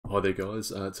Hi there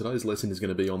guys, today's lesson is going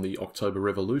to be on the October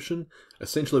Revolution.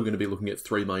 Essentially we're going to be looking at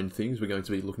three main things. We're going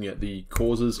to be looking at the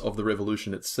causes of the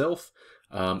revolution itself,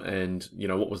 and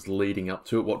what was leading up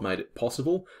to it, what made it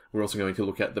possible. We're also going to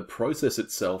look at the process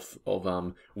itself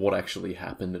of what actually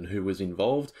happened and who was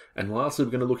involved. And lastly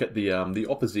we're going to look at the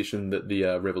opposition that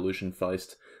the revolution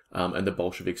faced, and the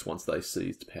Bolsheviks once they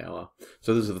seized power.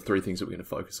 So those are the three things that we're going to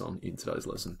focus on in today's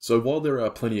lesson. So while there are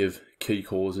plenty of key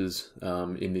causes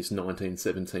in this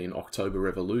 1917 October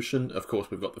Revolution, of course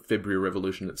we've got the February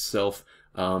Revolution itself,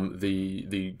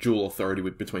 the dual authority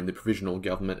between the provisional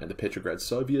government and the Petrograd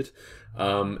Soviet,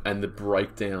 and the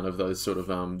breakdown of those sort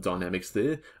of dynamics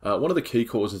there. One of the key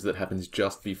causes that happens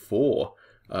just before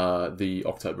the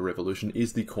October Revolution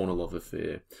is the Kornilov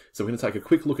affair. So we're going to take a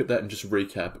quick look at that and just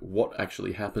recap what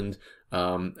actually happened,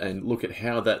 and look at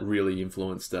how that really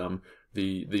influenced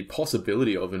the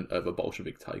possibility of a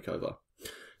Bolshevik takeover.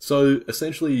 So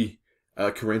essentially,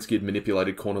 Kerensky had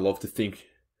manipulated Kornilov to think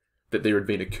that there had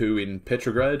been a coup in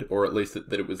Petrograd, or at least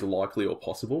that it was likely or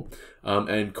possible.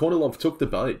 And Kornilov took the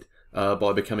bait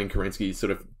by becoming Kerensky's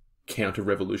sort of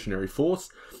counter-revolutionary force.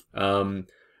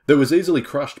 That was easily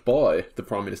crushed by the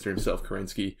Prime Minister himself,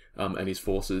 Kerensky, and his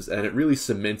forces, and it really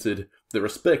cemented the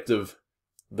respect of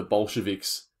the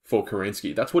Bolsheviks for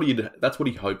Kerensky. That's what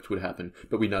he hoped would happen,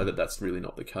 but we know that that's really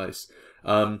not the case.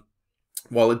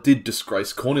 While it did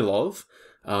disgrace Kornilov,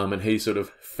 and he sort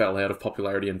of fell out of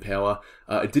popularity and power,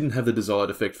 it didn't have the desired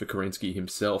effect for Kerensky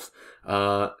himself.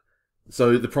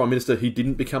 So the Prime Minister, he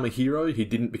didn't become a hero. He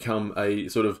didn't become a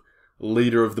sort of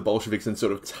leader of the Bolsheviks and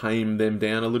sort of tame them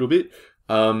down a little bit.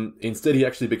 Instead, he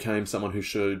actually became someone who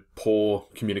showed poor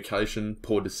communication,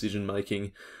 poor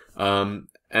decision-making,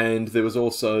 and there was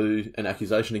also an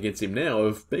accusation against him now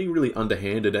of being really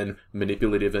underhanded and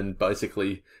manipulative and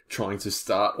basically trying to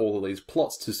start all of these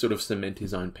plots to sort of cement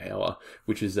his own power,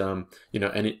 which is, and in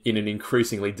an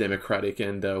increasingly democratic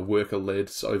and worker-led,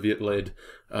 Soviet-led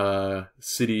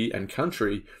city and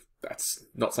country, that's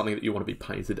not something that you want to be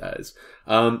painted as.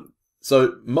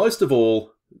 So most of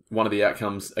all, one of the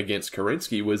outcomes against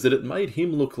Kerensky was that it made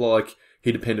him look like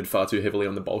he depended far too heavily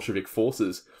on the Bolshevik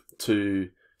forces to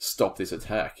stop this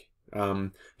attack.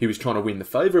 He was trying to win the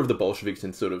favour of the Bolsheviks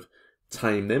and sort of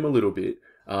tame them a little bit,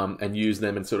 and use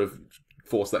them and sort of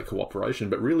force that cooperation.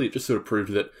 But really it just sort of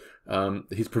proved that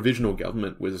his provisional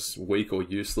government was weak or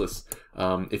useless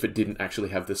if it didn't actually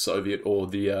have the Soviet or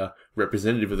the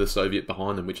representative of the Soviet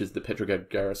behind them, which is the Petrograd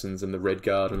garrisons and the Red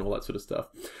Guard and all that sort of stuff.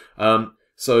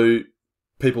 So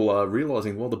people are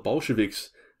realising, well, the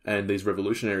Bolsheviks and these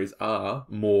revolutionaries are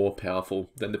more powerful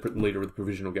than the leader of the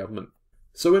provisional government.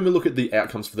 So when we look at the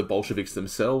outcomes for the Bolsheviks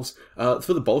themselves,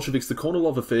 for the Bolsheviks, the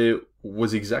Kornilov affair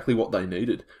was exactly what they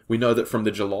needed. We know that from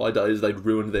the July days, they'd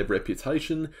ruined their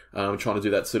reputation, trying to do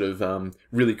that sort of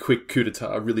really quick coup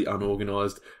d'etat, really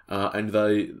unorganised, and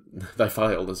they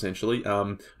failed, essentially,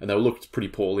 and they were looked pretty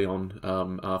poorly on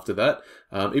after that,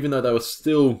 even though they were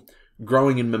still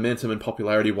growing in momentum and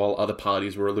popularity while other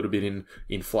parties were a little bit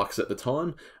in flux at the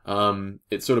time.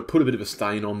 It sort of put a bit of a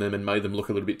stain on them and made them look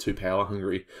a little bit too power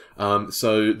hungry.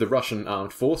 So the Russian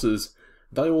armed forces,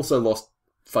 they also lost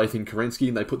faith in Kerensky,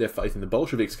 and they put their faith in the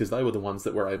Bolsheviks because they were the ones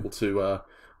that were able to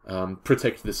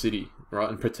protect the city, right,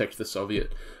 and protect the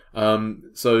Soviet.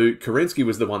 So Kerensky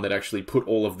was the one that actually put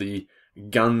all of the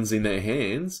guns in their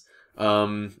hands,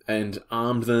 and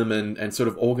armed them and sort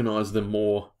of organised them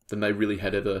more than they really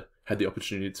had ever had the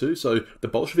opportunity to. So the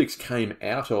Bolsheviks came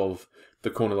out of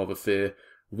the Kornilov affair,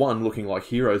 one, looking like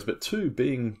heroes, but two,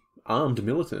 being armed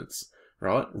militants,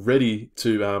 right? Ready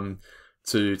to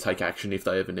take action if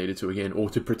they ever needed to again, or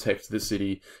to protect the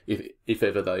city if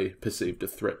ever they perceived a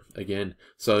threat again.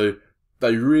 So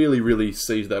they really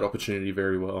seized that opportunity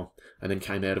very well, and then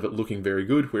came out of it looking very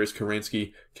good, whereas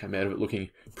Kerensky came out of it looking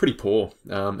pretty poor.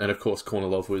 And of course,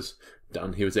 Kornilov was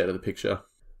done. He was out of the picture.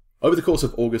 Over the course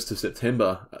of August to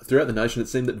September, throughout the nation, it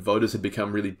seemed that voters had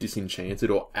become really disenchanted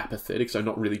or apathetic, so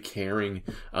not really caring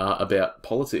about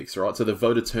politics, right? So the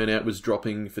voter turnout was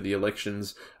dropping for the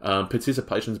elections,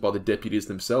 participations by the deputies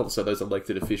themselves, so those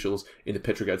elected officials in the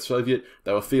Petrograd Soviet,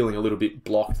 they were feeling a little bit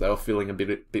blocked, they were feeling a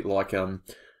bit like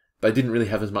they didn't really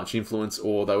have as much influence,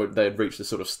 or they had reached a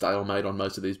sort of stalemate on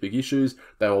most of these big issues.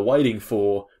 They were waiting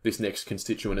for this next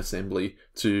constituent assembly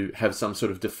to have some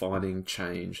sort of defining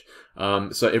change.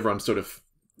 So everyone sort of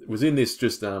was in this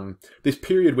this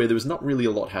period where there was not really a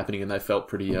lot happening, and they felt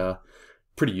pretty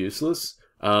useless.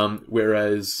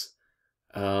 Whereas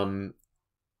the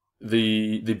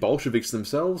Bolsheviks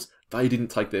themselves, they didn't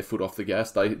take their foot off the gas.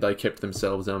 They kept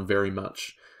themselves very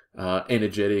much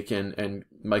energetic and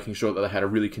making sure that they had a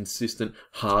really consistent,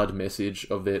 hard message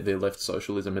of their left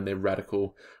socialism and their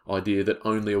radical idea that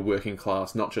only a working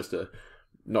class, not just a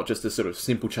sort of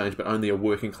simple change, but only a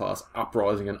working class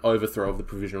uprising and overthrow of the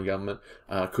provisional government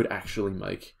could actually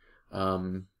make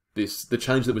the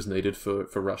change that was needed for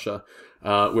Russia.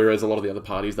 Whereas a lot of the other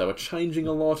parties, they were changing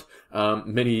a lot.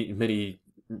 Many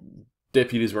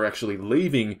deputies were actually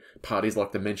leaving parties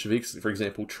like the Mensheviks, for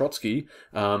example, Trotsky,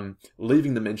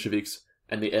 leaving the Mensheviks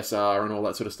and the SR and all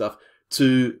that sort of stuff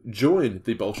to join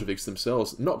the Bolsheviks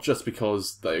themselves, not just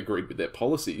because they agreed with their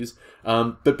policies,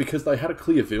 but because they had a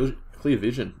clear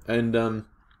vision. And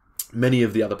many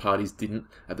of the other parties didn't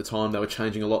at the time. They were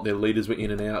changing a lot. Their leaders were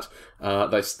in and out.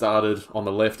 They started on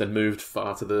the left and moved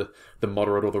far to the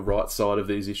moderate or the right side of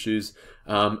these issues.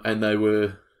 And they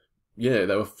were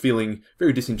feeling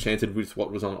very disenchanted with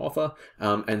what was on offer,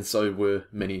 and so were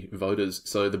many voters.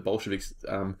 So the Bolsheviks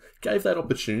gave that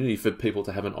opportunity for people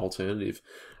to have an alternative.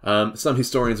 Some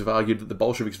historians have argued that the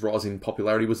Bolsheviks' rise in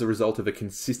popularity was the result of a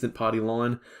consistent party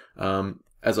line,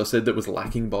 as I said, that was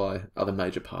lacking by other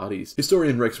major parties.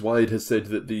 Historian Rex Wade has said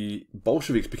that the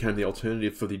Bolsheviks became the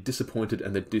alternative for the disappointed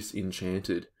and the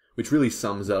disenchanted, which really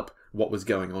sums up what was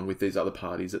going on with these other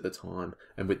parties at the time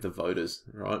and with the voters,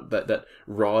 right? That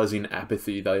rise in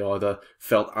apathy, they either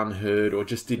felt unheard or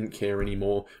just didn't care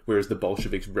anymore, whereas the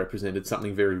Bolsheviks represented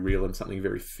something very real and something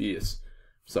very fierce.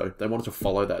 So they wanted to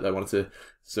follow that. They wanted to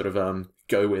sort of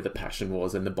go where the passion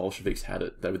was, and the Bolsheviks had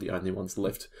it. They were the only ones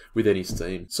left with any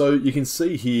steam. So you can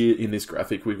see here in this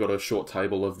graphic, we've got a short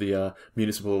table of the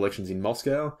municipal elections in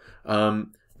Moscow.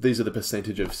 These are the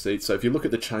percentage of seats. So if you look at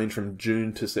the change from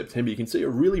June to September, you can see a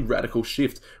really radical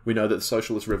shift. We know that the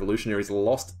Socialist Revolutionaries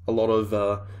lost a lot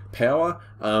of power.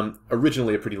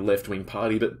 Originally a pretty left-wing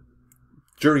party, but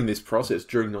during this process,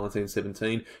 during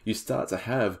 1917, you start to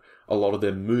have a lot of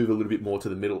them move a little bit more to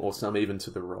the middle, or some even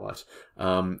to the right.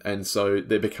 And so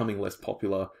they're becoming less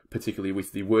popular, particularly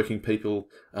with the working people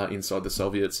inside the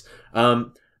Soviets.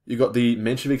 You got the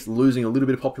Mensheviks losing a little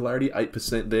bit of popularity,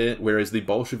 8% there, whereas the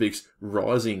Bolsheviks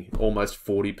rising almost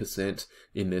 40%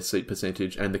 in their seat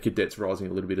percentage, and the cadets rising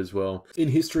a little bit as well. In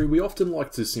history, we often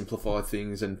like to simplify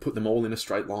things and put them all in a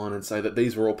straight line and say that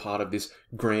these were all part of this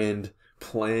grand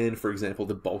plan. For example,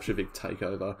 the Bolshevik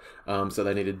takeover. So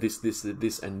they needed this,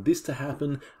 and this to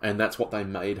happen, and that's what they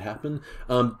made happen.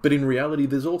 But in reality,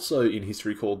 there's also in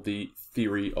history called the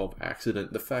theory of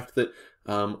accident. The fact that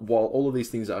while all of these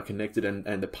things are connected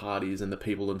and the parties and the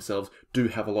people themselves do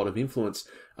have a lot of influence,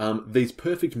 these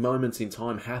perfect moments in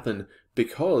time happen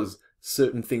because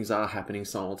certain things are happening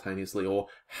simultaneously or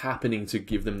happening to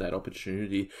give them that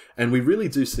opportunity. And we really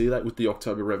do see that with the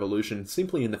October Revolution,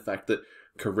 simply in the fact that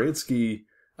Kerensky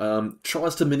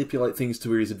tries to manipulate things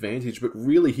to his advantage, but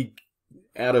really he,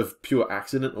 out of pure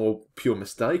accident or pure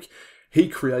mistake, he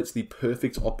creates the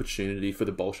perfect opportunity for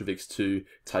the Bolsheviks to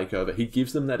take over. He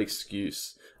gives them that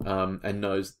excuse and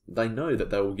they know that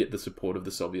they will get the support of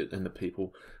the Soviet and the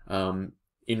people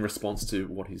in response to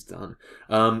what he's done.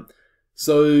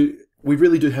 So we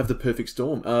really do have the perfect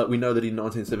storm. We know that in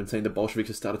 1917, the Bolsheviks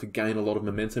have started to gain a lot of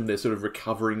momentum. They're sort of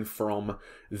recovering from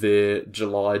their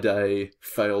July Day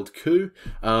failed coup.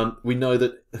 We know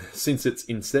that since its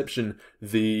inception,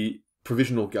 the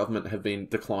provisional government have been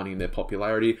declining in their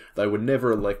popularity. They were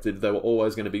never elected. They were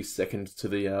always going to be second to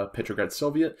the Petrograd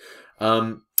Soviet.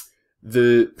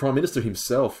 The Prime Minister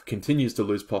himself continues to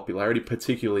lose popularity,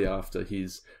 particularly after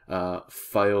his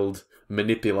failed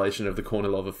manipulation of the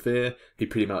Kornilov affair. He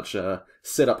pretty much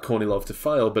set up Kornilov to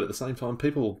fail, but at the same time,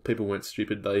 people weren't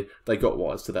stupid. They got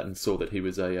wise to that and saw that he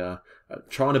was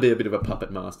trying to be a bit of a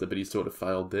puppet master, but he sort of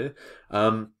failed there.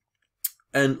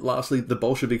 And lastly, the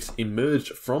Bolsheviks emerged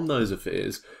from those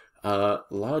affairs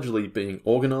largely being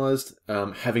organised,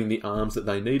 having the arms that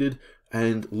they needed,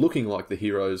 and looking like the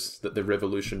heroes that the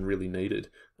revolution really needed.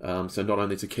 So not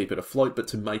only to keep it afloat, but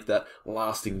to make that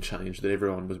lasting change that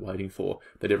everyone was waiting for,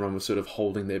 that everyone was sort of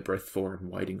holding their breath for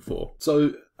and waiting for.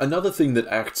 So another thing that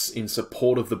acts in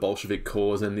support of the Bolshevik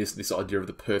cause and this idea of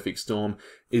the perfect storm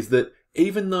is that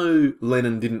even though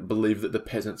Lenin didn't believe that the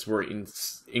peasants were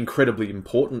incredibly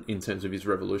important in terms of his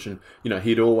revolution,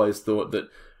 he'd always thought that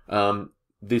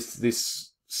this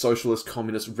socialist,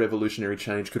 communist, revolutionary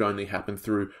change could only happen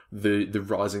through the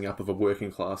rising up of a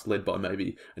working class led by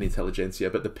maybe an intelligentsia.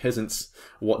 But the peasants,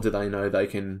 what do they know?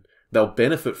 They'll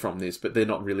benefit from this, but they're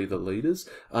not really the leaders.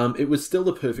 It was still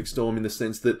the perfect storm in the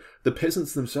sense that the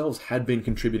peasants themselves had been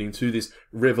contributing to this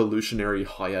revolutionary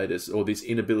hiatus, or this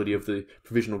inability of the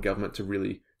provisional government to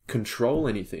really control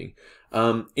anything.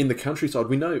 In the countryside,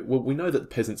 we know that the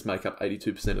peasants make up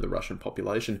 82% of the Russian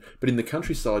population, but in the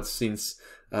countryside since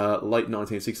late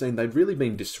 1916, they've really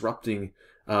been disrupting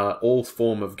all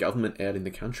form of government out in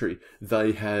the country.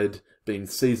 They had been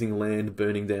seizing land,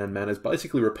 burning down manors,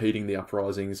 basically repeating the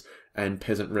uprisings and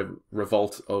peasant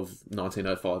revolt of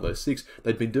 1905-06.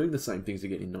 They'd been doing the same things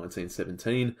again in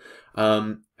 1917,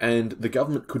 and the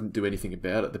government couldn't do anything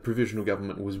about it. The provisional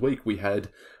government was weak. We had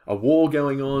a war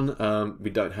going on.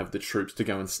 We don't have the troops to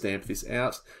go and stamp this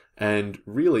out, and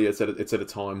really it's at a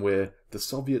time where the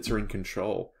Soviets are in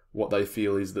control. What they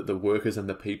feel is that the workers and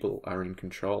the people are in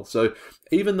control. So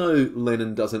even though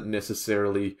Lenin doesn't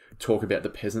necessarily talk about the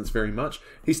peasants very much,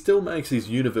 he still makes his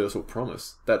universal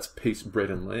promise. That's peace, bread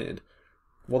and land.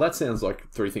 Well, that sounds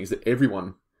like three things that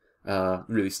everyone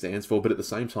really stands for, but at the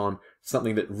same time,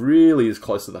 something that really is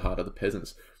close to the heart of the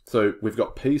peasants. So we've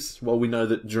got peace. Well, we know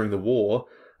that during the war,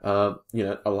 a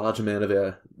large amount of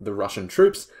the Russian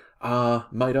troops are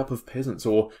made up of peasants,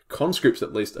 or conscripts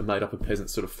at least are made up of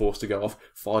peasants, sort of forced to go off,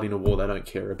 fight in a war they don't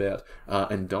care about,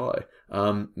 and die.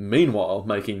 Meanwhile,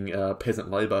 making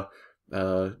peasant labour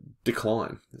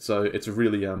decline. So it's a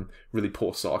really, really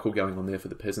poor cycle going on there for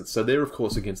the peasants. So they're, of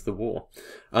course, against the war.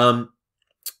 Of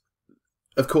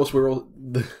course,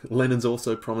 Lenin's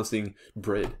also promising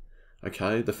bread.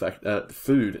 Okay, the fact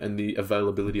food and the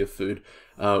availability of food.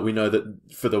 We know that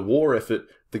for the war effort,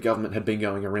 the government had been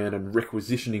going around and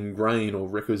requisitioning grain or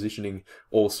requisitioning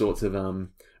all sorts of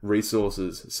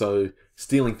resources. So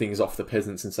stealing things off the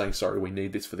peasants and saying, sorry, we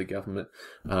need this for the government,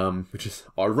 which is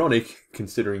ironic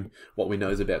considering what we know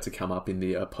is about to come up in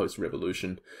the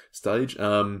post-revolution stage.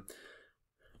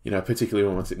 Particularly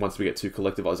once we get to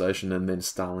collectivization and then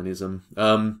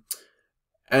Stalinism.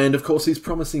 And of course, he's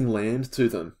promising land to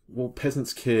them. Well,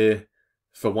 peasants care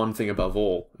for one thing above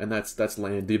all, and that's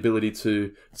land. The ability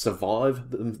to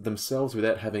survive themselves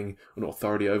without having an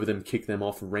authority over them, kick them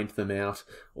off, rent them out,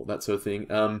 all that sort of thing.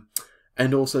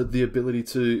 And also the ability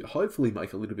to hopefully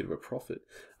make a little bit of a profit.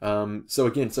 So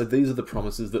these are the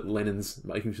promises that Lenin's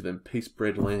making to them: peace,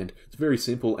 bread, land. It's very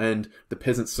simple, and the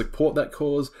peasants support that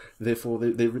cause. Therefore,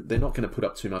 they're not going to put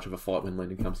up too much of a fight when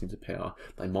Lenin comes into power.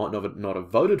 They might not have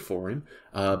voted for him,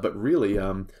 but really,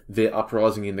 their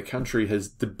uprising in the country has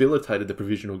debilitated the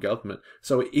provisional government.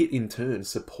 So it in turn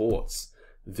supports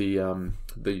the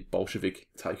Bolshevik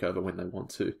takeover when they want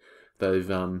to.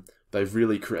 They've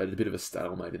really created a bit of a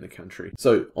stalemate in the country.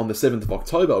 So on the 7th of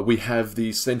October, we have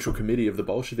the Central Committee of the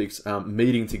Bolsheviks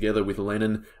meeting together with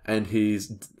Lenin, and he's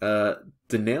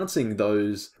denouncing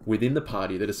those within the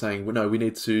party that are saying, well, no, we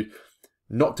need to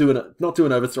not do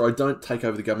an overthrow, don't take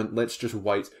over the government, let's just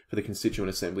wait for the Constituent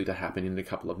Assembly to happen in a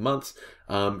couple of months,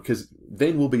 because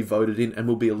then we'll be voted in and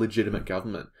we'll be a legitimate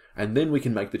government. And then we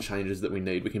can make the changes that we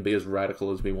need. We can be as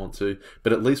radical as we want to,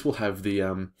 but at least we'll have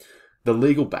the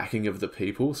legal backing of the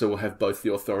people, so we'll have both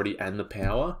the authority and the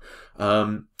power.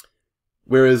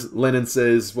 Whereas Lenin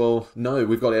says, well, no,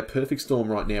 we've got our perfect storm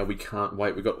right now, we can't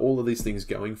wait, we've got all of these things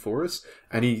going for us.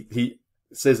 And he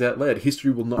says out loud, history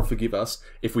will not forgive us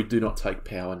if we do not take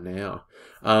power now.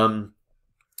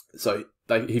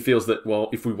 He feels that, well,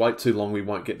 if we wait too long, we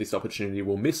won't get this opportunity,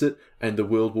 we'll miss it, and the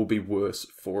world will be worse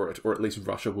for it, or at least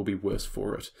Russia will be worse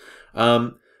for it.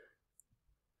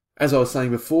 As I was saying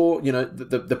before,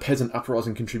 the peasant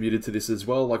uprising contributed to this as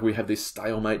well. Like, we have this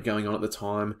stalemate going on at the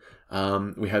time.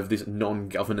 We have this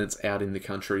non-governance out in the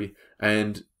country.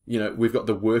 And, we've got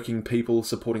the working people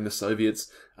supporting the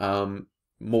Soviets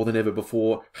more than ever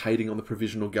before, hating on the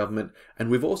provisional government. And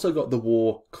we've also got the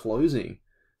war closing.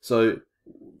 So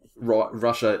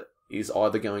Russia is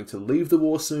either going to leave the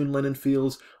war soon, Lenin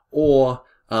feels, or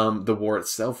the war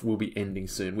itself will be ending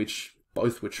soon, which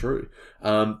both were true.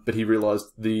 But he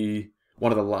realized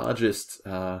one of the largest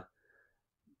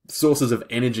sources of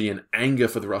energy and anger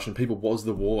for the Russian people was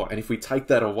the war. And if we take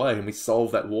that away and we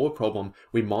solve that war problem,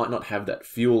 we might not have that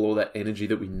fuel or that energy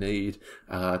that we need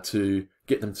to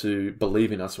get them to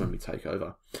believe in us when we take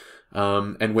over.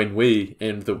 And when we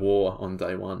end the war on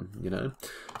day one,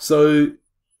 So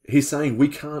he's saying we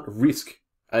can't risk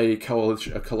a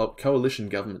coalition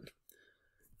government.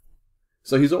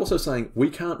 So he's also saying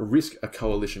we can't risk a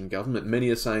coalition government.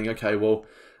 Many are saying, okay, well,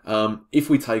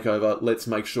 if we take over, let's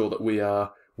make sure that we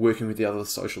are working with the other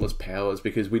socialist powers,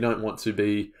 because we don't want to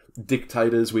be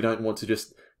dictators. We don't want to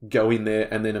just go in there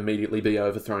and then immediately be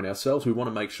overthrown ourselves. We want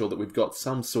to make sure that we've got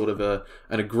some sort of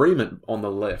an agreement on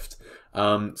the left.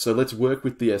 So let's work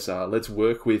with the SR. Let's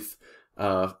work with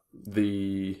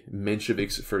the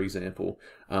Mensheviks, for example.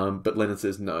 But Lenin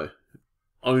says no.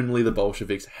 Only the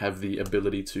Bolsheviks have the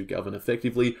ability to govern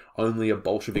effectively. Only a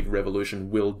Bolshevik revolution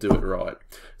will do it right.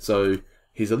 So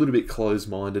he's a little bit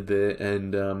closed-minded there,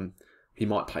 and he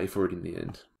might pay for it in the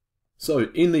end.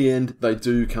 So, in the end, they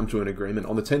do come to an agreement.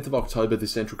 On the 10th of October, the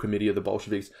Central Committee of the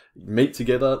Bolsheviks meet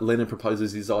together. Lenin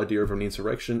proposes his idea of an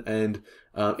insurrection, and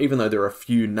even though there are a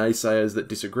few naysayers that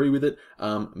disagree with it,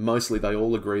 mostly they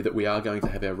all agree that we are going to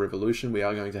have our revolution, we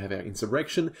are going to have our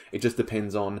insurrection. It just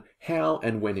depends on how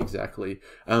and when exactly.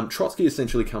 Trotsky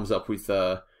essentially comes up with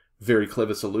a very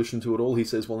clever solution to it all. He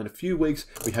says, well, in a few weeks,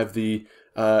 we have the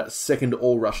Second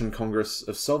All-Russian Congress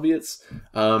of Soviets,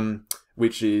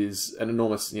 which is an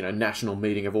enormous, national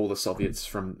meeting of all the Soviets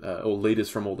from, or leaders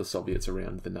from all the Soviets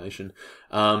around the nation.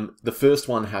 The first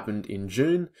one happened in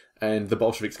June, and the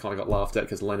Bolsheviks kind of got laughed at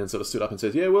because Lenin sort of stood up and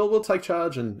says, yeah, well, we'll take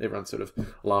charge, and everyone sort of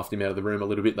laughed him out of the room a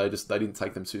little bit. They didn't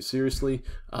take them too seriously.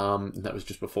 That was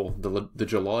just before the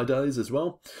July days as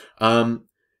well.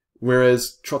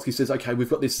 Whereas Trotsky says, okay, we've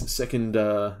got this second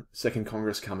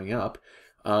Congress coming up.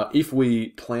 If we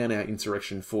plan our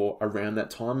insurrection for around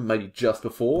that time, maybe just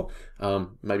before,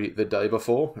 maybe the day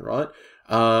before, right?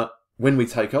 When we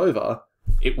take over,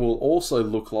 it will also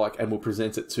look like, and we'll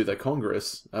present it to the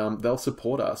Congress, they'll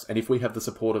support us. And if we have the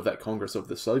support of that Congress of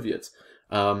the Soviets,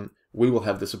 we will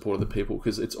have the support of the people,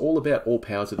 because it's all about all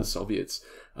power to the Soviets.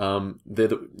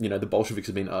 The Bolsheviks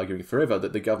have been arguing forever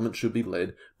that the government should be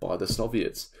led by the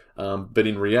Soviets. But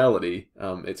in reality,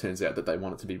 it turns out that they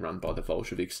want it to be run by the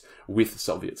Bolsheviks with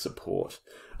Soviet support.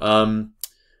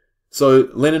 So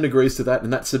Lenin agrees to that,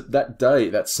 and that day,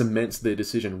 that cements their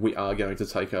decision. We are going to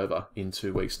take over in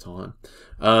 2 weeks' time.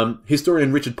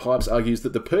 Historian Richard Pipes argues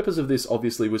that the purpose of this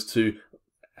obviously was to,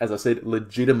 as I said,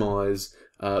 legitimize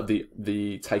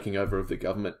the taking over of the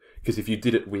government. Because if you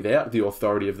did it without the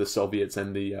authority of the Soviets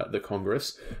and the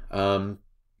Congress,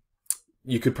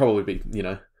 you could probably be,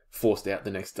 forced out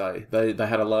the next day. They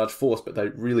had a large force, but they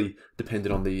really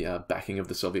depended on the backing of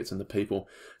the Soviets and the people.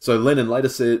 So Lenin later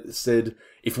said,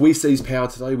 if we seize power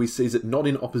today, we seize it not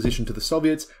in opposition to the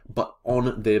Soviets, but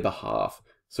on their behalf.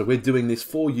 So we're doing this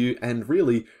for you and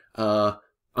really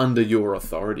under your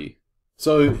authority.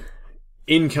 So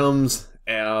in comes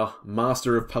our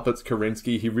master of puppets,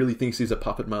 Kerensky. He really thinks he's a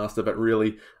puppet master, but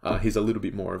really he's a little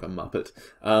bit more of a muppet.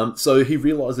 So he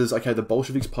realizes, okay, the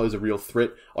Bolsheviks pose a real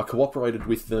threat. I cooperated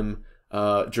with them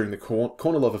during the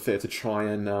Kornilov affair to try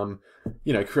and,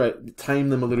 tame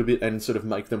them a little bit and sort of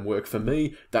make them work for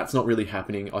me. That's not really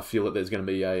happening. I feel that there's going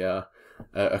to be a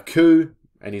coup.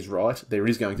 And he's right, there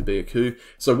is going to be a coup.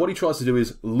 So what he tries to do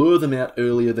is lure them out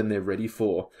earlier than they're ready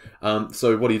for.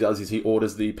 So what he does is he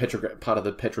orders the part of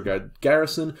the Petrograd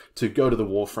garrison to go to the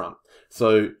war front.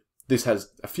 So this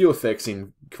has a few effects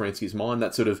in Kerensky's mind.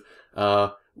 That sort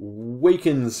of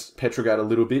weakens Petrograd a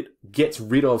little bit, gets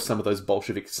rid of some of those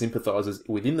Bolshevik sympathizers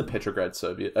within the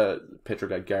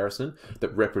Petrograd garrison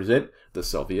that represent the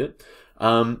Soviet.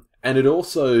 And it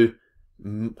also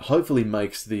hopefully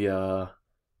makes the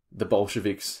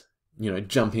Bolsheviks,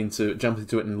 jump into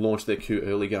it and launch their coup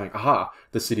early, going, aha,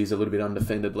 the city's a little bit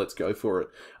undefended, let's go for it.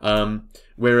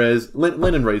 Whereas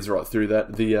Lenin reads right through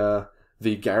that,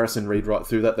 the garrison read right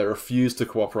through that. They refuse to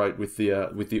cooperate with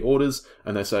the orders,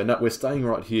 and they say, no, we're staying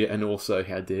right here, and also,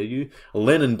 how dare you?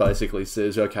 Lenin basically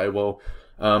says, okay, well,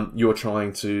 you're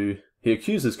trying to, he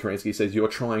accuses Kerensky, he says, you're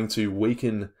trying to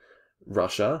weaken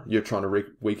Russia, you're trying to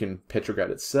weaken Petrograd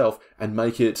itself, and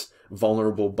make it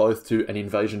vulnerable both to an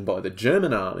invasion by the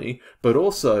German army, but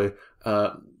also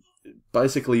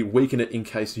basically weaken it in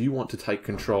case you want to take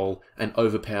control and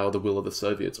overpower the will of the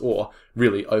Soviets, or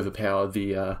really overpower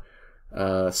the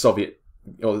Soviet,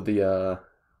 or the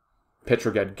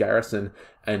Petrograd garrison,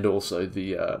 and also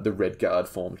the Red Guard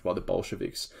formed by the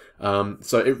Bolsheviks.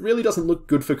 So it really doesn't look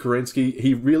good for Kerensky.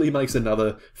 He really makes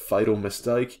another fatal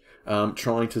mistake,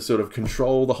 trying to sort of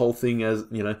control the whole thing as,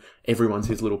 everyone's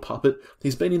his little puppet.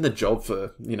 He's been in the job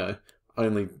for,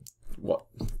 only,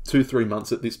 2-3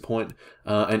 months at this point,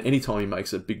 and anytime he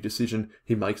makes a big decision,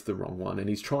 he makes the wrong one, and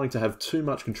he's trying to have too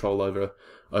much control over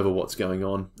what's going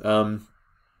on.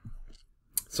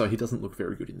 So he doesn't look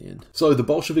very good in the end. So the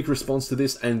Bolshevik response to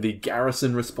this, and the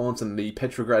garrison response, and the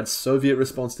Petrograd Soviet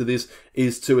response to this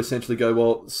is to essentially go,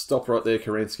 well, stop right there,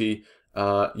 Kerensky.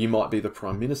 You might be the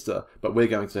Prime Minister, but we're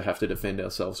going to have to defend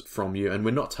ourselves from you, and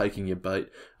we're not taking your bait.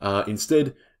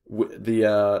 Instead,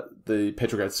 the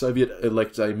Petrograd Soviet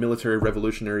elect a military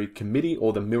revolutionary committee,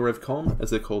 or the Mirevkom, as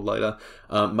they're called later,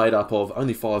 made up of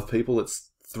only 5 people. It's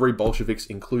 3 Bolsheviks,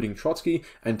 including Trotsky,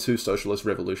 and 2 socialist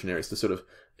revolutionaries to sort of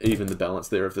even the balance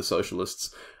there of the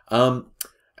socialists. And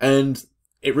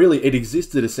it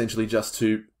existed essentially just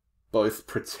to both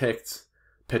protect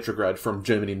Petrograd from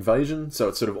German invasion, so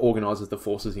it sort of organises the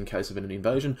forces in case of an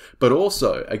invasion, but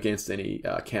also against any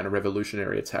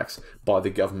counter-revolutionary attacks by the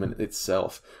government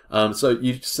itself. So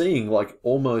you're seeing like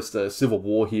almost a civil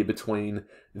war here between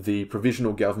the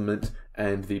provisional government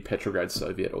and the Petrograd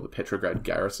Soviet, or the Petrograd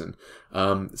garrison.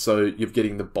 So you're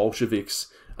getting the Bolsheviks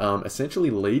essentially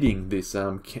leading this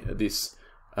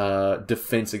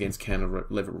defense against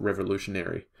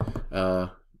counter-revolutionary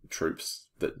troops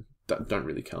that don't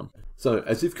really come. So,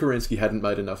 as if Kerensky hadn't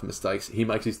made enough mistakes, he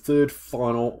makes his third,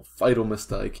 final, fatal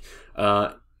mistake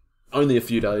only a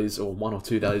few days, or 1 or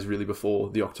 2 days really, before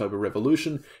the October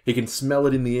Revolution. He can smell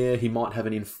it in the air. He might have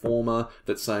an informer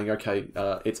that's saying, okay,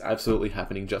 it's absolutely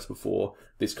happening just before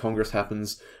this Congress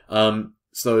happens.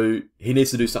 So he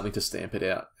needs to do something to stamp it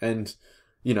out. And,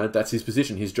 you know, that's his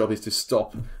position. His job is to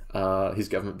stop his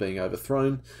government being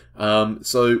overthrown.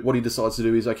 So what he decides to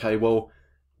do is, okay, well,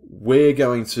 we're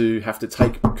going to have to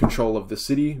take control of the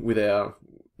city with our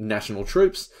national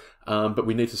troops, but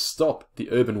we need to stop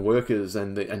the urban workers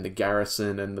and the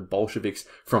garrison and the Bolsheviks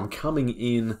from coming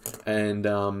in and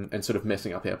sort of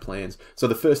messing up our plans. So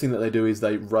the first thing that they do is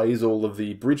they raise all of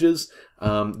the bridges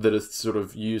that are sort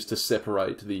of used to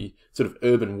separate the sort of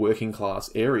urban working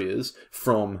class areas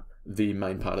from the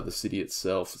main part of the city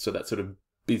itself. So that sort of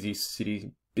busy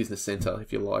city business centre,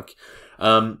 if you like.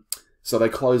 So they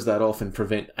close that off and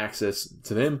prevent access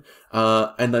to them.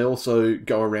 And they also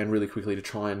go around really quickly to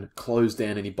try and close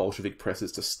down any Bolshevik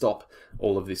presses to stop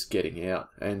all of this getting out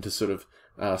and to sort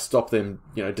of stop them,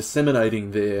 you know,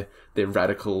 disseminating their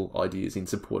radical ideas in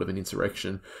support of an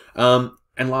insurrection.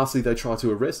 And lastly, they try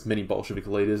to arrest many Bolshevik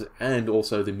leaders and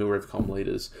also the Milrevkom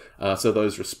leaders. So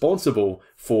those responsible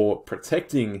for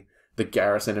protecting the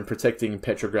garrison and protecting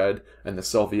Petrograd and the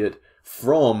Soviet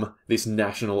from this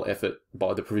national effort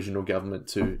by the provisional government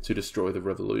to destroy the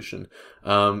revolution.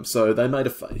 So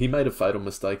he made a fatal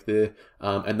mistake there,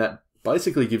 and that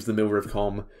basically gives the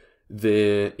Milrevkom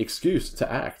their excuse to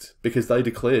act, because they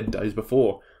declared days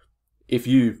before, if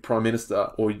you, Prime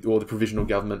Minister, or the provisional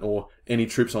government, or any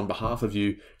troops on behalf of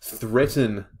you,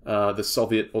 threaten the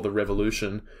Soviet or the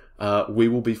revolution, we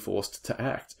will be forced to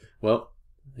act. Well,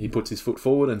 he puts his foot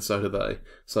forward, and so do they.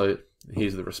 So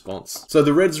here's the response. So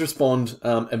the Reds respond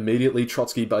immediately.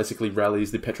 Trotsky basically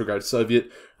rallies the Petrograd Soviet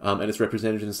and its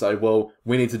representatives and say, well,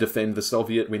 we need to defend the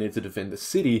Soviet, we need to defend the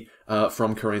city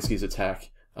from Kerensky's attack.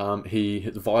 He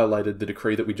had violated the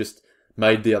decree that we just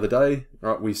made the other day.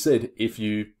 Right, we said, if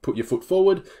you put your foot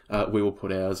forward, we will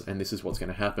put ours, and this is what's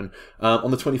going to happen.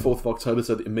 On the 24th of October,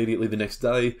 so immediately the next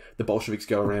day, the Bolsheviks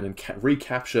go around and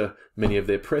recapture many of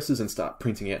their presses and start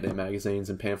printing out their magazines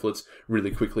and pamphlets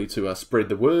really quickly to spread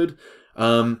the word.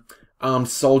 Armed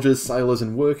soldiers, sailors,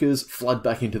 and workers flood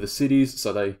back into the cities,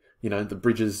 so they, you know, the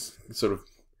bridges sort of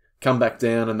come back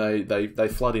down, and they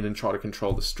flood in and try to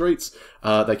control the streets.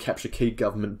 They capture key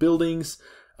government buildings.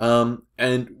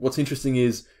 And what's interesting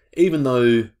is, even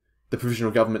though the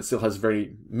provisional government still has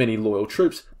very many loyal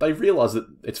troops, they realise that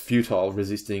it's futile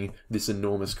resisting this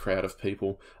enormous crowd of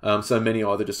people. So many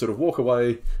either just sort of walk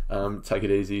away, take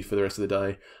it easy for the rest of the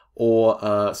day,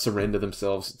 or surrender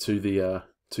themselves to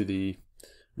the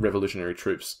revolutionary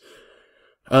troops.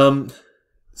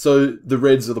 So the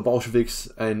Reds, or the Bolsheviks,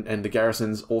 and the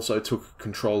garrisons also took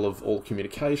control of all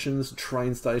communications,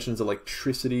 train stations,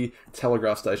 electricity,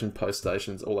 telegraph stations, post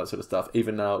stations, all that sort of stuff,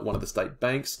 even one of the state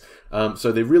banks.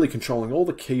 So they're really controlling all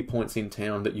the key points in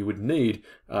town that you would need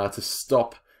to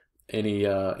stop any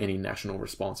national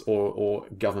response or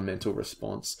governmental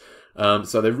response.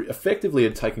 So they effectively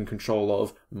had taken control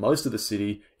of most of the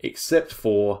city, except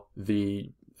for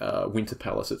the Winter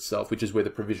Palace itself, which is where the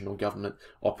provisional government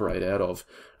operate out of.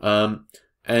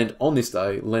 And on this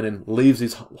day, Lenin leaves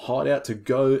his hideout to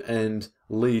go and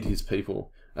lead his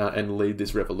people and lead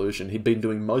this revolution. He'd been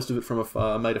doing most of it from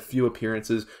afar, made a few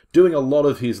appearances, doing a lot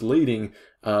of his leading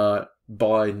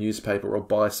by newspaper or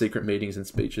by secret meetings and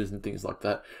speeches and things like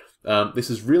that.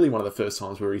 This is really one of the first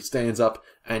times where he stands up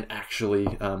and actually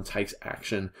takes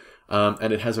action.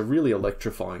 And it has a really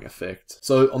electrifying effect.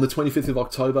 So on the 25th of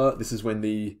October, this is when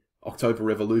the October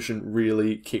Revolution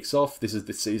really kicks off. This is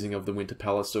the seizing of the Winter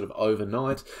Palace sort of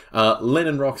overnight.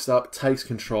 Lenin rocks up, takes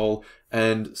control,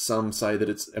 and some say that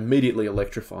it's immediately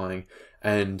electrifying,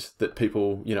 and that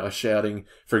people, you know, are shouting.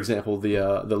 For example,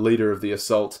 the leader of the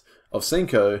assault of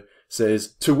Senko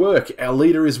says, "To work, our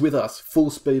leader is with us, full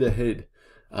speed ahead."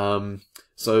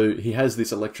 So he has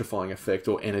this electrifying effect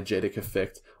or energetic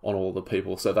effect on all the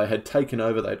people. So they had taken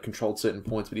over, they had controlled certain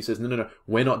points, but he says, no,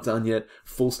 we're not done yet.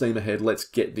 Full steam ahead. Let's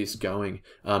get this going.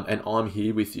 And I'm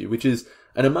here with you, which is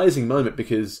an amazing moment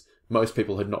because most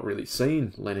people had not really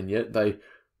seen Lenin yet. They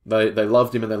They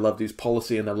loved him, and they loved his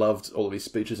policy, and they loved all of his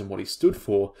speeches and what he stood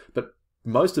for. But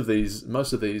most of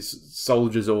these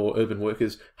soldiers or urban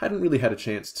workers hadn't really had a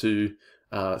chance to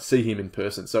see him in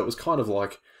person. So it was kind of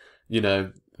like, you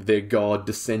know, their God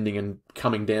descending and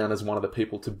coming down as one of the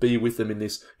people to be with them in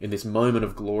this moment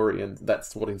of glory, and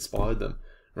that's what inspired them,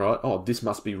 right? Oh, this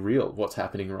must be real, what's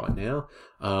happening right now,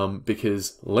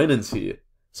 because Lenin's here,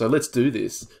 so let's do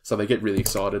this. So they get really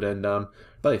excited, and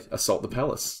they assault the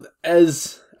palace.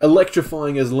 As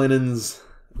electrifying as Lenin's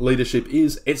leadership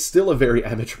is, it's still a very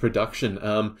amateur production.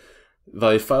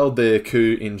 They failed their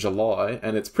coup in July,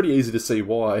 and it's pretty easy to see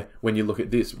why when you look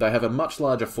at this. They have a much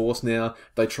larger force now.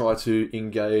 They try to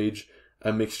engage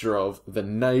a mixture of the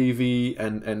navy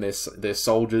and their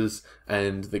soldiers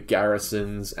and the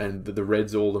garrisons and the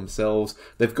Reds all themselves.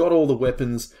 They've got all the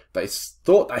weapons. They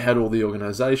thought they had all the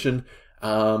organisation,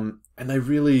 and they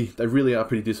really are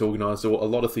pretty disorganised, or a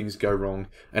lot of things go wrong,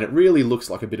 and it really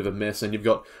looks like a bit of a mess. And you've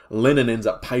got Lenin ends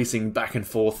up pacing back and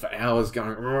forth for hours,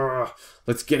 going,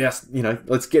 let's get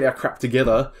our crap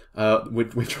together.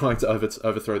 We're trying to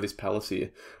overthrow this palace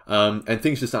here, and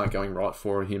things just aren't going right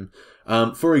for him.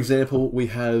 For example, we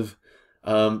have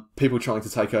people trying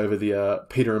to take over the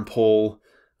Peter and Paul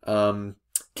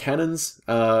cannons.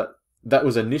 That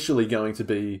was initially going to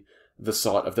be the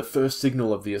site of the first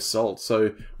signal of the assault.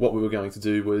 So what we were going to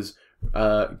do was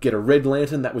get a red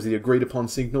lantern. That was the agreed upon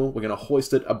signal. We're going to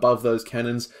hoist it above those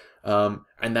cannons, and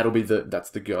that'll be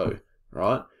that's the go,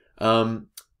 right?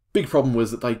 Big problem was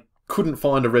that they couldn't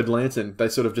find a red lantern. They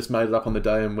sort of just made it up on the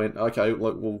day and went, okay,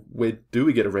 well, where do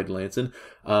we get a red lantern?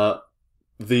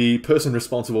 The person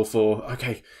responsible for,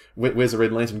 okay, where's the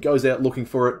red lantern, goes out looking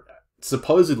for it,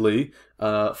 supposedly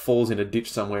falls in a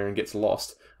ditch somewhere and gets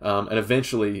lost. And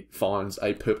eventually finds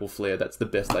a purple flare. That's the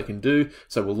best they can do.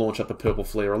 So we'll launch up a purple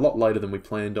flare a lot later than we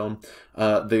planned on.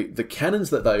 The cannons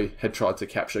that they had tried to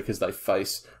capture, because they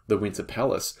face the Winter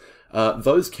Palace,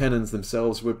 those cannons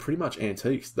themselves were pretty much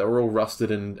antiques. They were all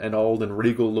rusted and old and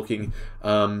regal looking.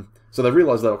 So they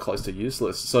realised they were close to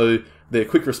useless. So their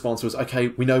quick response was, okay,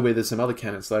 we know where there's some other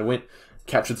cannons. So they went,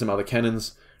 captured some other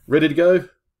cannons, ready to go.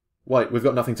 Wait, we've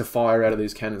got nothing to fire out of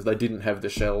these cannons. They didn't have the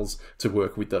shells to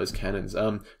work with those cannons.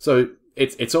 So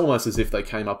it's almost as if they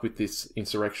came up with this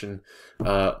insurrection,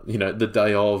 the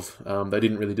day of. They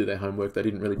didn't really do their homework. They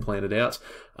didn't really plan it out.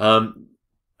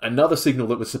 Another signal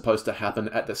that was supposed to happen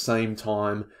at the same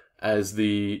time as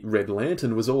the Red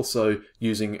Lantern was also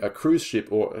using a cruise ship,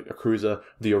 or a cruiser,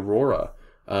 the Aurora.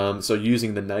 So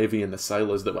using the navy and the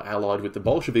sailors that were allied with the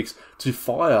Bolsheviks to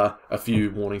fire a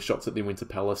few warning shots at the Winter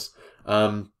Palace.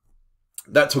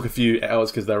 That took a few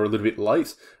hours because they were a little bit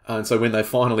late, and so when they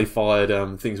finally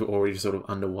fired, things were already sort of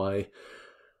underway.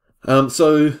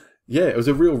 So yeah, it was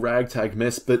a real ragtag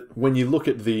mess, but when you look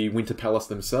at the Winter Palace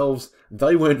themselves,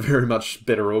 they weren't very much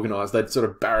better organised. They'd sort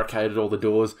of barricaded all the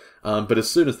doors, but as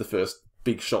soon as the first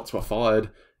big shots were fired,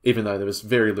 even though there was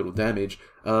very little damage,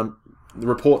 the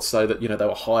reports say that, they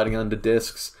were hiding under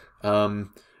desks, because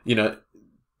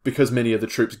many of the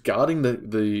troops guarding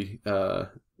the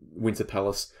Winter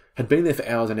Palace had been there for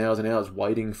hours and hours and hours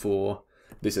waiting for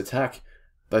this attack.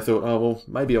 They thought, oh, well,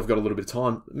 maybe I've got a little bit of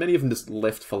time. Many of them just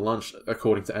left for lunch,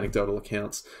 according to anecdotal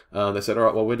accounts. They said, all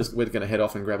right, well, we're going to head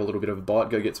off and grab a little bit of a bite,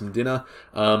 go get some dinner.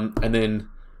 And then,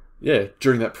 yeah,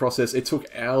 during that process, it took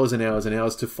hours and hours and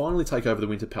hours to finally take over the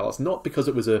Winter Palace. Not because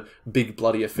it was a big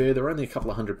bloody affair. There were only a couple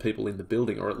of hundred people in the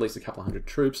building, or at least a couple of hundred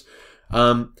troops.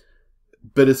 But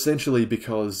essentially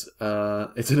because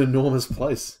it's an enormous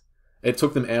place. It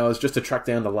took them hours just to track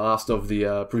down the last of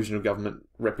the provisional government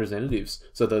representatives,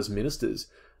 so those ministers,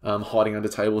 hiding under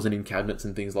tables and in cabinets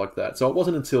and things like that. So it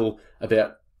wasn't until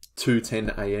about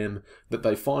 2:10 a.m. that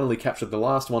they finally captured the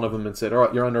last one of them and said, all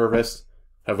right, you're under arrest.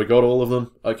 Have we got all of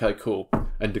them? Okay, cool.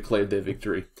 And declared their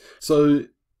victory. So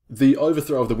the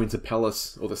overthrow of the Winter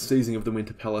Palace, or the seizing of the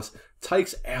Winter Palace,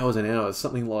 takes hours and hours,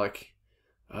 something like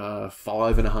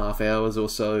 5.5 hours or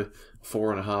so,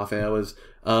 4.5 hours,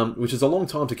 which is a long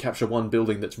time to capture one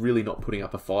building that's really not putting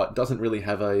up a fight, doesn't really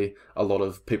have a lot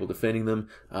of people defending them.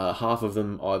 Half of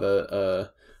them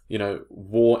either,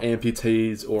 war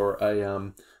amputees, or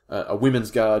a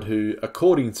women's guard who,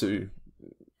 according to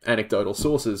anecdotal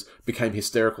sources, became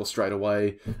hysterical straight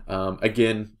away.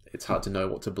 Again, it's hard to know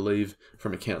what to believe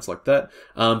from accounts like that.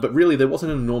 But really, there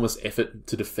wasn't an enormous effort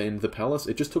to defend the palace.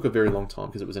 It just took a very long time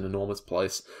because it was an enormous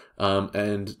place.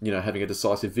 And, having a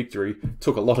decisive victory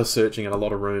took a lot of searching and a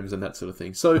lot of rooms and that sort of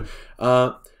thing. So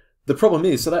the problem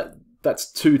is,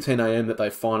 that's 2:10 a.m. that they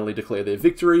finally declare their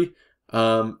victory.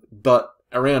 But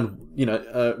around,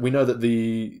 we know that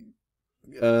the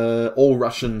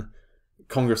All-Russian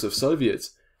Congress of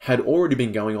Soviets had already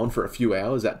been going on for a few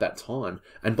hours at that time.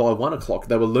 And by 1 o'clock,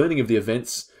 they were learning of the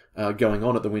events going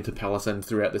on at the Winter Palace and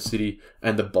throughout the city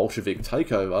and the Bolshevik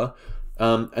takeover,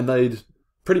 and they'd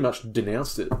pretty much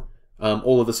denounced it.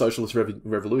 All of the socialist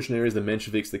revolutionaries, the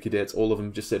Mensheviks, the cadets, all of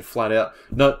them just said flat out,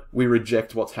 no, we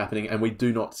reject what's happening and we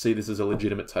do not see this as a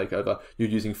legitimate takeover. You're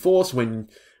using force when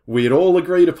we had all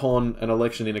agreed upon an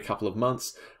election in a couple of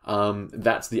months.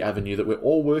 That's the avenue that we're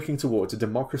all working towards, a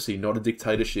democracy, not a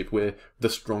dictatorship where the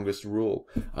strongest rule.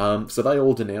 So they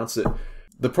all denounce it.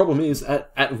 The problem is,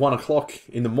 at 1 o'clock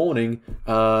in the morning,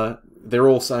 they're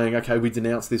all saying, okay, we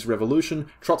denounce this revolution.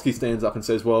 Trotsky stands up and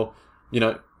says, well, you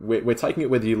know, we're taking it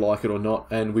whether you like it or not,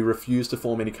 and we refuse to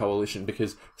form any coalition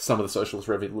because some of the socialist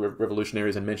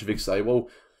revolutionaries and Mensheviks say, well,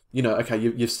 you know, okay,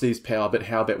 you've seized power, but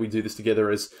how about we do this together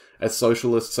as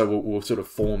socialists? So we'll sort of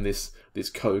form this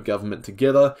co-government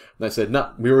together. And they said,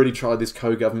 no, we already tried this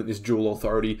co-government, this dual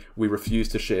authority. We refuse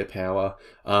to share power.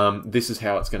 This is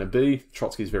how it's going to be.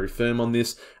 Trotsky's very firm on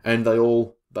this, and they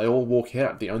all walk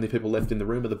out. The only people left in the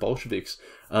room are the Bolsheviks.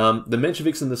 The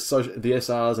Mensheviks and the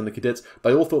SRs and the cadets,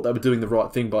 they all thought they were doing the right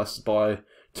thing by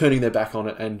turning their back on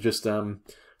it and just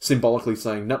symbolically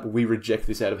saying, no, we reject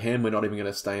this out of hand. We're not even going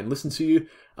to stay and listen to you.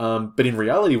 But in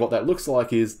reality, what that looks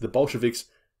like is the Bolsheviks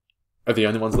are the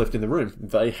only ones left in the room.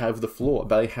 They have the floor.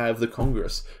 They have the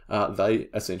Congress. They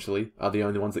essentially are the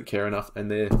only ones that care enough, and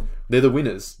they're the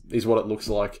winners, is what it looks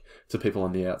like to people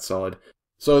on the outside.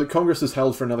 So Congress is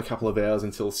held for another couple of hours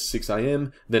until 6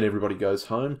 a.m, then everybody goes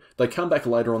home. They come back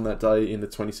later on that day in the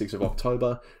 26th of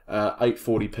October,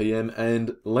 8:40 p.m,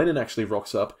 and Lenin actually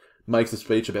rocks up, makes a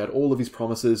speech about all of his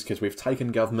promises, because we've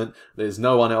taken government, there's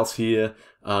no one else here,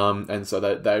 and so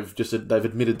they've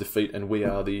admitted defeat, and we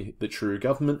are the true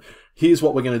government. Here's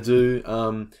what we're going to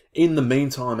do. In the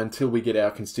meantime, until we get our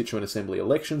Constituent Assembly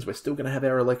elections, we're still going to have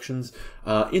our elections.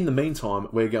 In the meantime,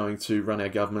 we're going to run our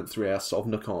government through our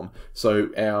Sovnarkom,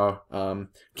 so our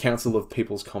Council of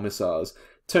People's Commissars.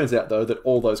 Turns out, though, that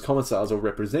all those commissars or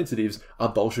representatives are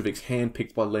Bolsheviks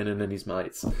handpicked by Lenin and his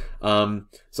mates.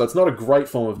 So it's not a great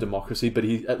form of democracy, but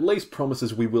he at least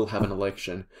promises we will have an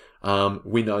election.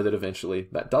 We know that eventually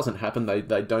that doesn't happen. They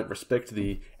don't respect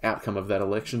the outcome of that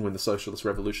election when the socialist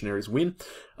revolutionaries win.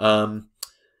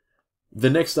 The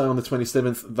next day, on the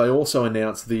 27th, they also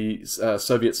announced the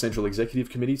Soviet Central Executive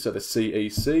Committee, so the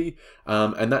CEC,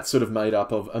 and that's sort of made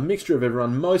up of a mixture of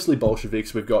everyone, mostly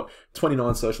Bolsheviks. We've got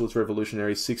 29 socialist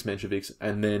revolutionaries, 6 Mensheviks,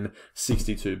 and then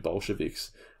 62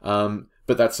 Bolsheviks. But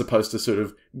that's supposed to sort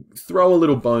of throw a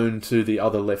little bone to the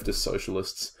other leftist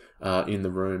socialists in the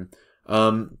room.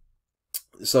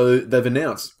 So they've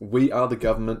announced, we are the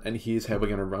government and here's how we're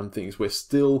going to run things. We're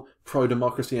still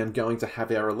pro-democracy and going to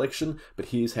have our election, but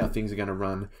here's how things are going to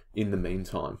run in the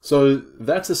meantime. So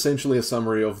that's essentially a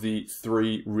summary of the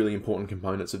 3 really important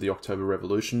components of the October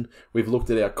Revolution. We've looked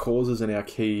at our causes and our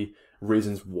key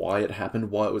reasons why it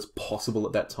happened, why it was possible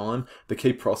at that time, the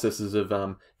key processes of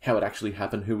how it actually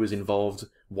happened, who was involved,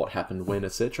 what happened when,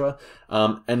 etc.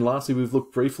 And lastly, we've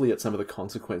looked briefly at some of the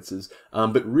consequences,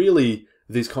 but really,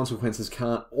 these consequences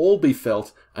can't all be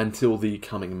felt until the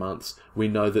coming months. We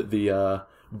know that the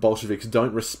Bolsheviks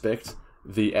don't respect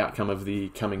the outcome of the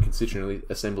coming Constituent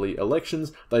Assembly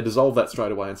elections. They dissolve that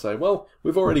straight away and say, well,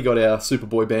 we've already got our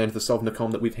Superboy band, the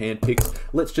Sovnarkom, that we've handpicked.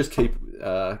 Let's just keep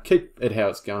it how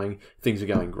it's going. Things are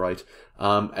going great.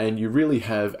 And you really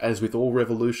have, as with all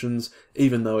revolutions,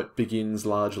 even though it begins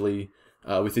largely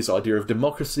with this idea of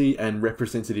democracy and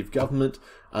representative government,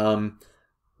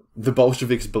 the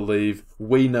Bolsheviks believe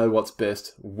we know what's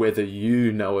best, whether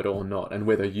you know it or not, and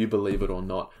whether you believe it or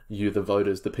not, you, the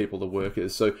voters, the people, the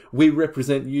workers. So we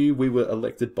represent you, we were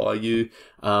elected by you,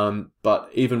 but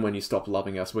even when you stop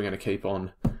loving us, we're going to keep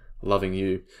on loving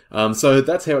you. So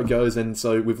that's how it goes, and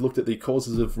so we've looked at the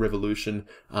causes of revolution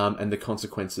and the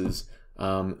consequences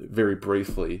very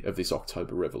briefly of this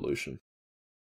October Revolution.